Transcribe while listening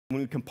When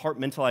we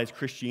compartmentalize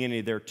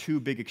Christianity, there are two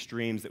big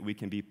extremes that we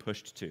can be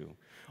pushed to.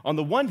 On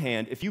the one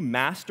hand, if you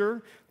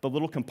master the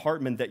little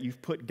compartment that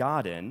you've put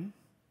God in,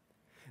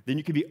 then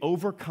you can be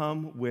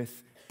overcome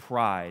with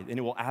pride, and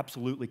it will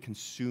absolutely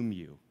consume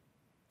you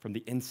from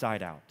the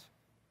inside out.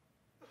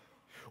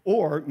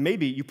 Or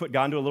maybe you put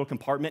God into a little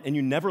compartment and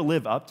you never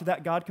live up to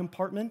that God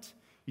compartment.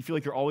 You feel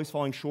like you're always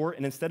falling short,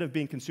 and instead of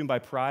being consumed by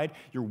pride,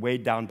 you're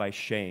weighed down by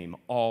shame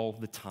all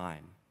the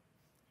time.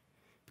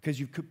 Because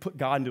you could put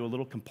God into a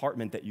little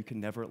compartment that you can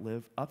never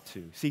live up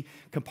to. See,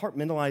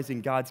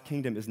 compartmentalizing God's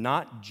kingdom is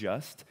not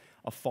just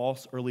a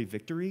false early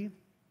victory,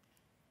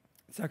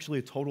 it's actually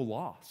a total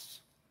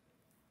loss.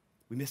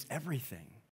 We miss everything.